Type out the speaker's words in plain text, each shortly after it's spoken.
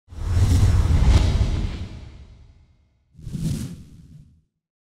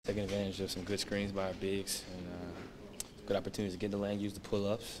taking advantage of some good screens by our bigs and good opportunities to get in the lane, use the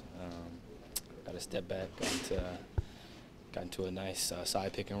pull-ups. Got a step back, got into a nice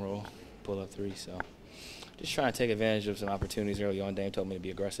side pick and roll, pull-up three. So just trying to take advantage of some opportunities early on. Dame told me to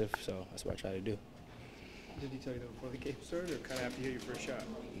be aggressive, so that's what I try to do. Did he tell you that before the game started, or kind of after you hit your first shot?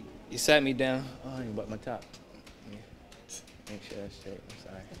 He sat me down. Oh, I didn't button my top. Yeah. Make sure that's straight. I'm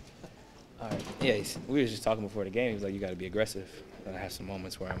sorry. All right. Yeah, we were just talking before the game. He was like, "You got to be aggressive." And I have some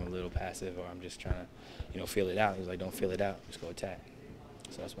moments where I'm a little passive, or I'm just trying to, feel it out. He was like, "Don't feel it out. Just go attack."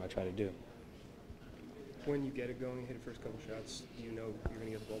 So that's what I try to do. When you get it going, hit the first couple shots, do you know you're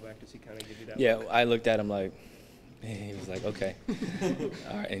going to get the ball back? Does he kind of give you that? Yeah, look? I looked at him like, he was like, "Okay."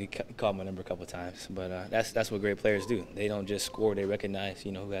 All right, and he called my number a couple of times. But that's what great players do. They don't just score; they recognize,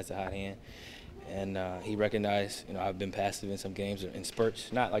 who has the hot hand. And he recognized, I've been passive in some games or in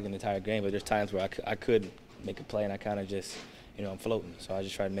spurts, not like an entire game, but there's times where I could make a play and I kind of just, I'm floating. So I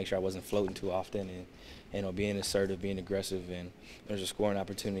just tried to make sure I wasn't floating too often and, being assertive, being aggressive, and if there's a scoring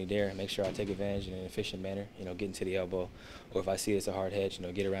opportunity there, make sure I take advantage in an efficient manner, getting to the elbow, or if I see it's a hard hedge,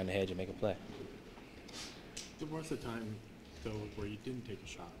 get around the hedge and make a play. There was a time, though, where you didn't take a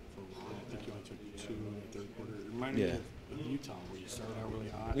shot for a while. I think you only took 2 in the third quarter. It reminded me of Utah, where you started out really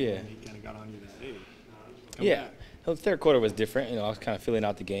hot, and he kind of got on you that, hey, come back. The third quarter was different. I was kind of filling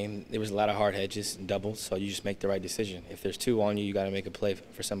out the game. There was a lot of hard hedges and doubles, so you just make the right decision. If there's 2 on you, you got to make a play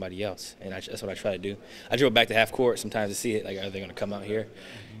for somebody else, and that's what I try to do. I dribble back to half court sometimes to see it, like, are they going to come out here?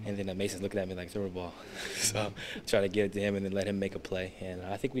 And then Mason's looking at me like, throw the ball. So I try to get it to him and then let him make a play, and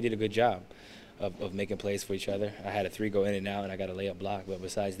I think we did a good job of making plays for each other. I had a 3 go in and out, and I got a layup block, but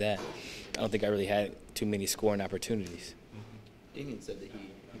besides that, I don't think I really had too many scoring opportunities. Damian said that he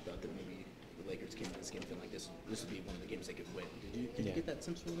thought that maybe the Lakers came into this game feeling like this would be one of the games they could win. Did you get that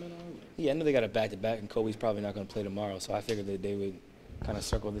sense from them at all? Yeah, I know they got a back-to-back, and Kobe's probably not going to play tomorrow, so I figured that they would kind of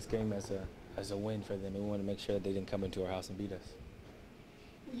circle this game as a win for them, and we want to make sure that they didn't come into our house and beat us.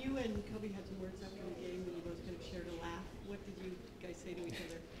 You and Kobe had some words after the game when you both kind of shared a laugh. What did you guys say to each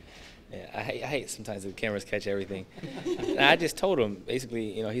other? Yeah, I hate sometimes the cameras catch everything. And I just told him,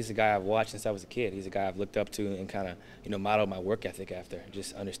 basically, he's a guy I've watched since I was a kid. He's a guy I've looked up to and kind of, modeled my work ethic after.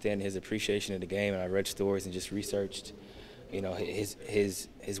 Just understanding his appreciation of the game, and I read stories and just researched,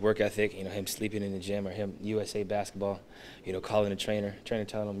 his work ethic. Him sleeping in the gym, or him USA basketball. Calling a trainer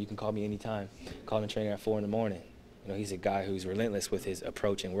telling him, "You can call me anytime." Calling a trainer at 4 in the morning. He's a guy who's relentless with his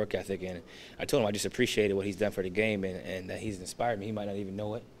approach and work ethic. And I told him I just appreciated what he's done for the game, and that he's inspired me. He might not even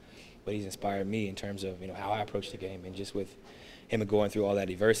know it, but he's inspired me in terms of how I approach the game, and just with him going through all that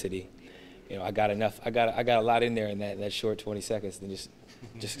adversity, I got a lot in there in that short 20 seconds, and just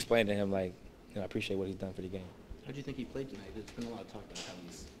explain to him, like, I appreciate what he's done for the game. How do you think he played tonight? There's been a lot of talk about how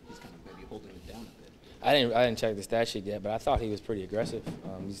he's kind of maybe holding it down a bit. I didn't check the stat sheet yet, but I thought he was pretty aggressive.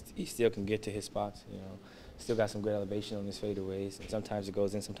 He still can get to his spots. Still got some great elevation on his fadeaways, and sometimes it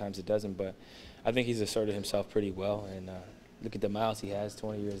goes in, sometimes it doesn't. But I think he's asserted himself pretty well, and look at the miles he has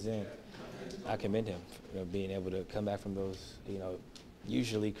 20 years in. I commend him for being able to come back from those,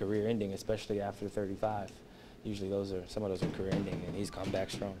 usually career ending, especially after 35. Usually some of those are career ending, and he's come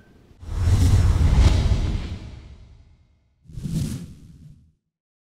back strong.